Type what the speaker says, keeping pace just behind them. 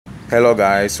Hello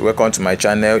guys, welcome to my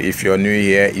channel. If you're new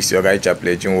here, it's your guy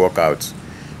CHAPLET Gym Workout.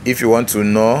 If you want to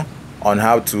know on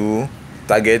how to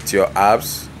target your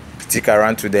abs, stick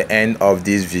around to the end of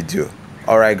this video.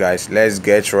 Alright guys, let's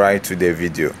get right to the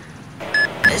video.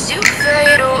 As you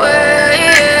fade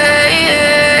away,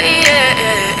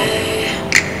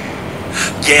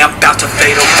 yeah, I'm about to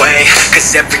fade away.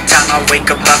 Cause every time I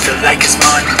wake up I feel like it's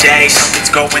Monday.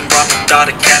 Something's going wrong with all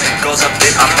the chemicals up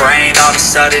in my brain. All of a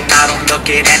sudden I don't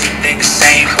look at anything the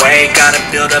same way. Gotta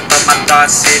build up of my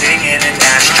thoughts sitting in an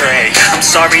ashtray. I'm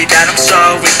sorry that I'm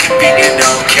so inconvenient,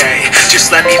 okay.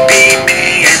 Just let me be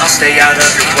me and I'll stay out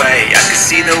of your way. I can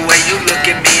see the way you look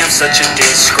at me, I'm such a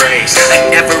disgrace. I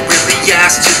never really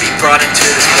asked to be brought into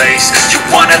this place. You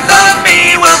wanna love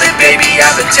me? Well then baby I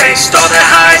have a taste. All the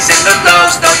highs and the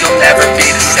lows, no you'll never be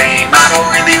the same. I don't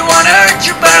really wanna hurt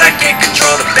you but I can't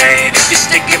control the pain. If you're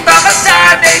sticking by my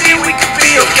side, maybe we could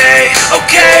be okay.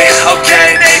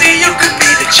 Okay, maybe you could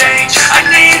be the change I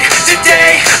need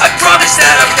today. I promise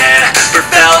that I've never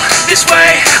felt this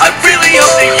way. I really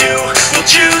hope that you will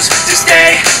choose to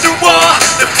stay through all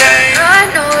the pain. I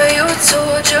know you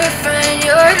told your friend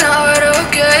you're not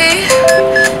okay.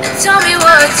 And tell me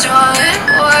what's wrong and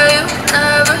why you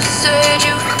never said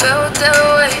you felt that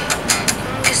way.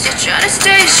 Cause you're trying to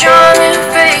stay strong and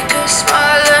fake a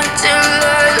smile until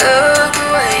I look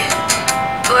away.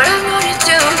 But I've known you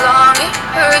too long, it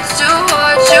hurts to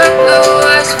watch your blue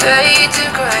eyes fade to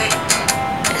gray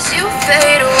as you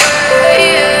fade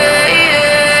away.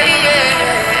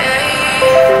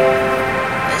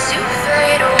 As you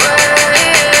fade away.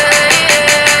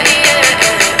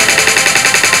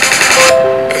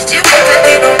 As you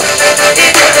fade away.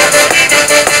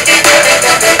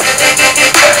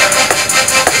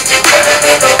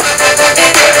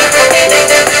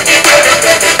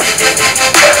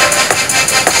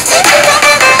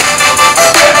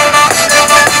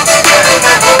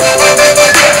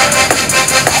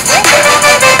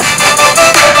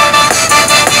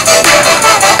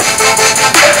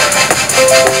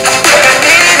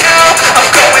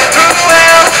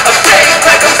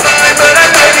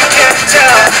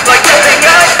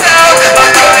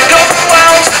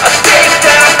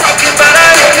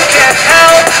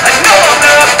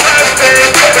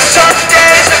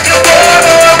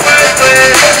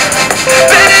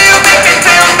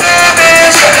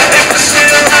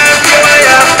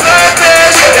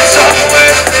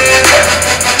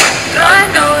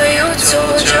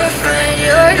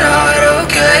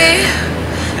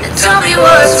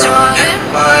 What's wrong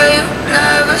and why you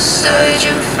never said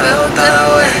you felt that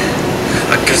way.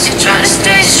 Cause you're trying to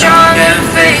stay strong and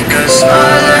fake a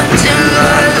smile until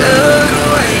I look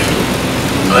away.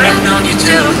 But I've known you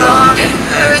too long, it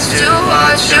hurts to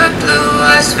watch your blue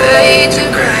eyes fade to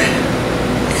gray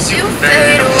as you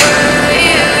fade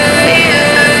away.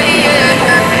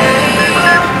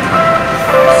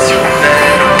 As you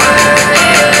fade away.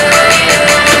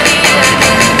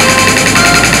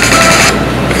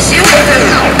 As you fade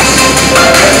away.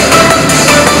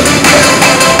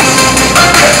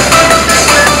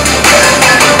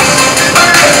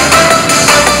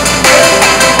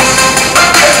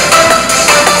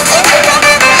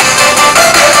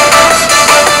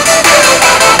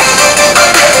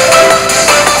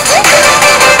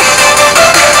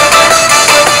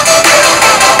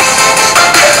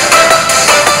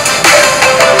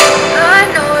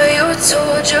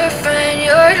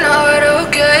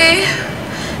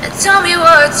 Tell me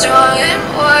what's wrong and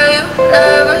why you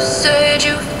never said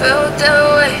you felt that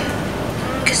way.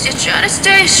 Cause you're trying to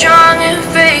stay strong and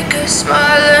fake a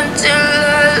smile until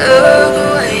I look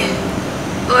away.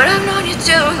 But I've known you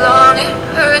too long, it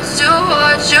hurts to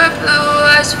watch your blue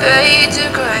eyes fade to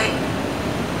gray.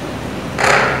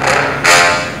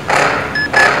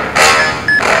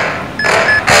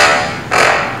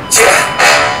 Yeah.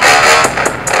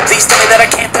 Please tell me that I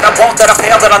can't, that I won't, that I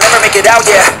fail, that I'll never make it out,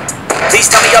 yeah. Please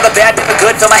tell me all the bad, never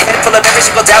good. Fill my head full of every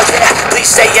single doubt, yeah.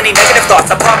 Please say any negative thoughts.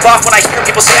 I pop off when I hear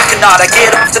people say I cannot. I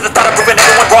get off to the thought of proving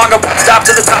everyone wrong. I won't stop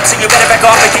to the top, so you better back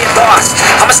off and get lost.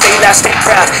 I'ma stay loud, stay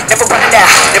proud, never running out,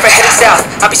 never heading south.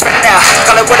 I'll be spreading out,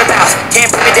 call it word of mouth.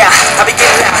 Can't put me down, I'll be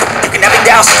getting loud. You can have me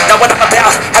down, know what I'm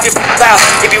about. Have your f***ing cloud,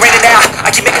 it be raining out.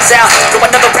 I keep making sound, go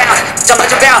another round. I'm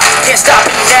legend bound, can't stop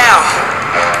me now.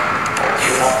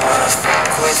 You don't wanna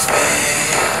fuck with me.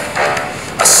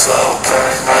 A slow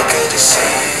burn like a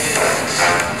disease.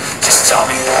 Just tell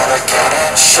me that I can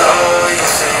and show you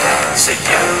things that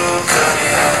you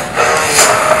couldn't believe.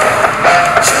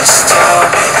 Just tell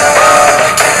me that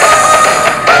I can.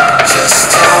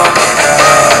 Just tell me that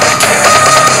I can.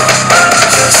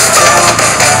 Just tell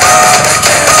me that I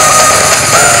can.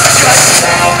 Just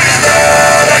tell me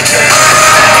that I can.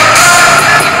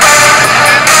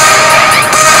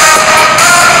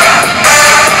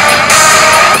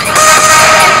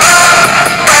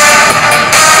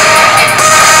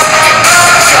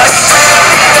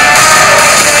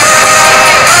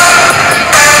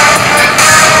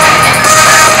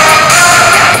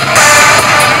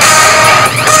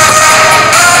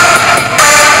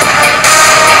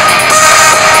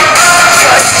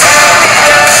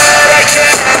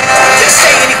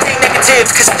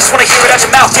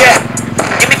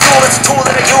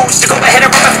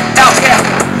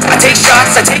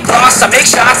 I take loss, I make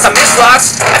shots, I miss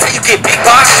lots. That's how you get big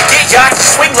box, you get yachts, you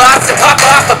swing lots and pop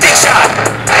off a big shot.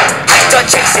 I'm done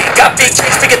chasing, got big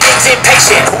dreams, bigger things,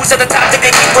 impatient. Who's at the top, think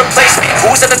they need replacement?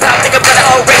 Who's at the top, think I'm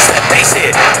gonna erase it, face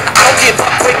it. I don't give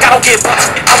up quick, I don't give up,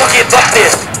 I won't give up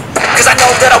this. Cause I know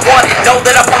that I want it, know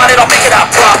that I want it, I'll make it, I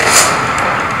promise.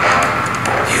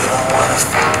 You don't wanna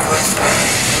fuck with me.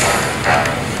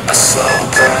 A slow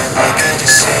burn like a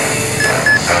disease.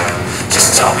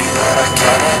 Just tell me that I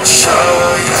can and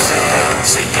show you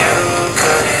things that you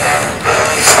couldn't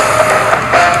believe.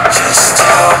 Just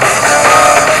tell me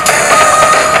that I can.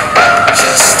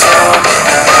 Just tell me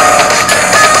that I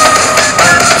can.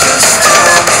 Just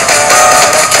tell me that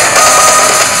I can.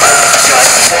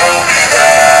 Just tell me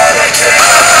that I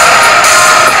can.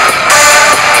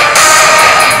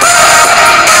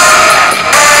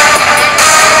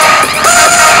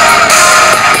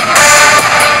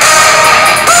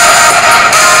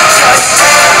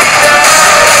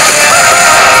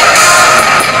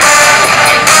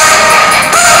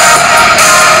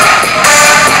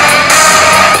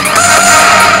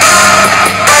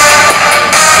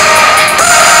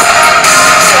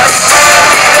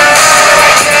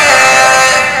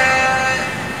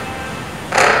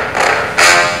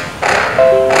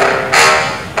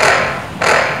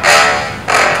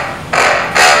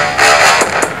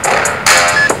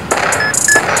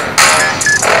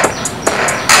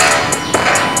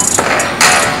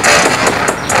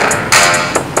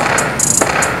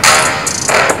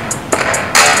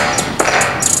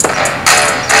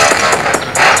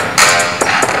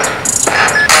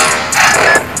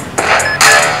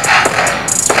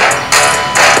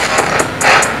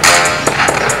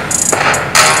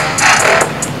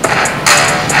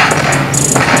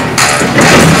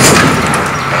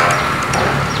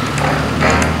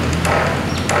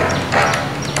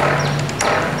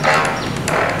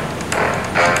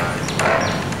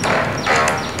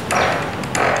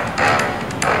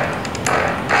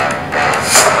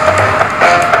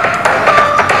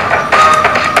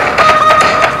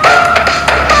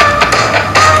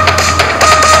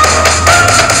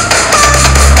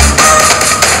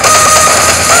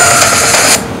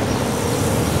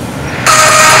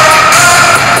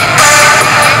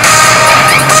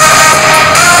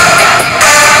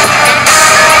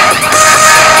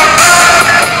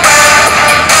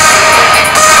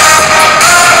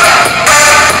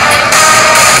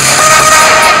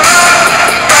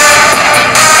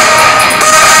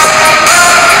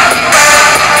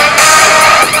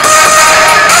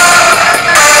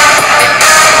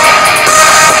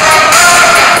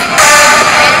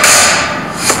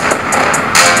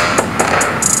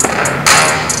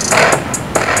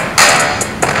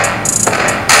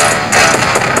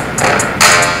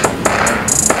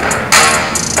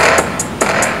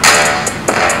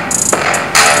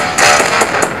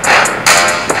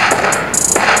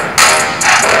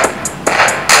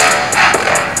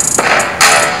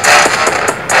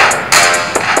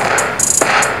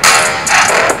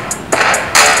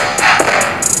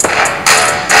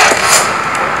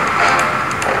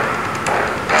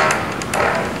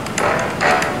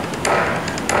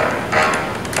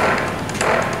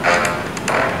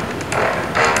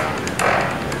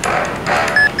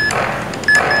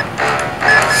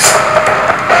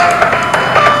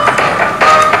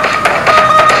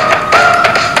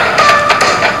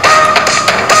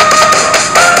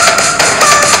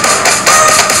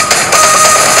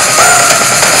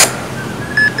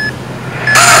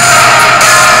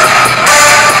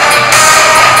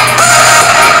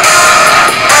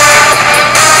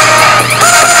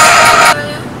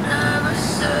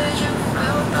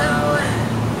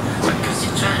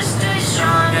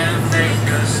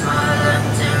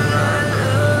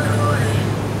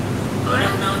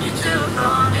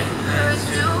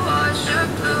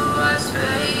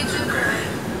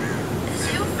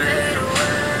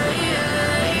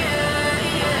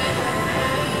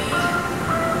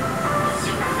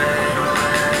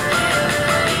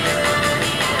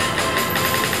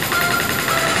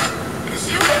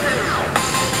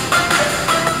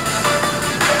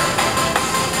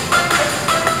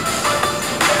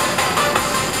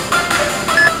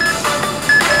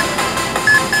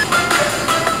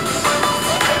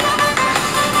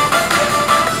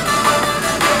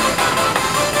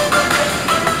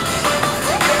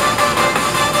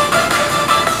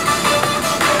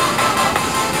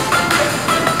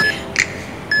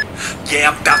 Yeah,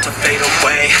 I'm about to fade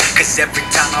away, cause every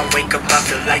time I wake up I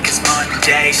feel like it's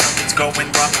Monday. Something's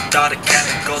going wrong with all the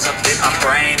chemicals up in my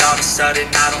brain. All of a sudden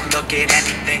I don't look at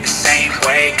anything the same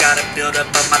way. Gotta build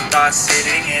up of my thoughts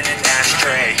sitting in an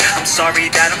ashtray. I'm sorry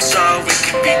that I'm so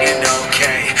inconvenient,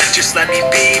 okay? Just let me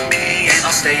be me and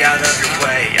I'll stay out of your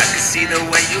way. I can see the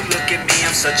way you look at me,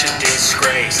 I'm such a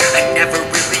disgrace. I never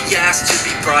really asked to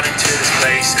be brought into this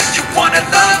place. You wanna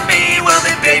love me? Well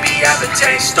then baby, have a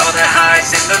taste. All the highs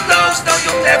and the lows, no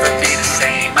you'll never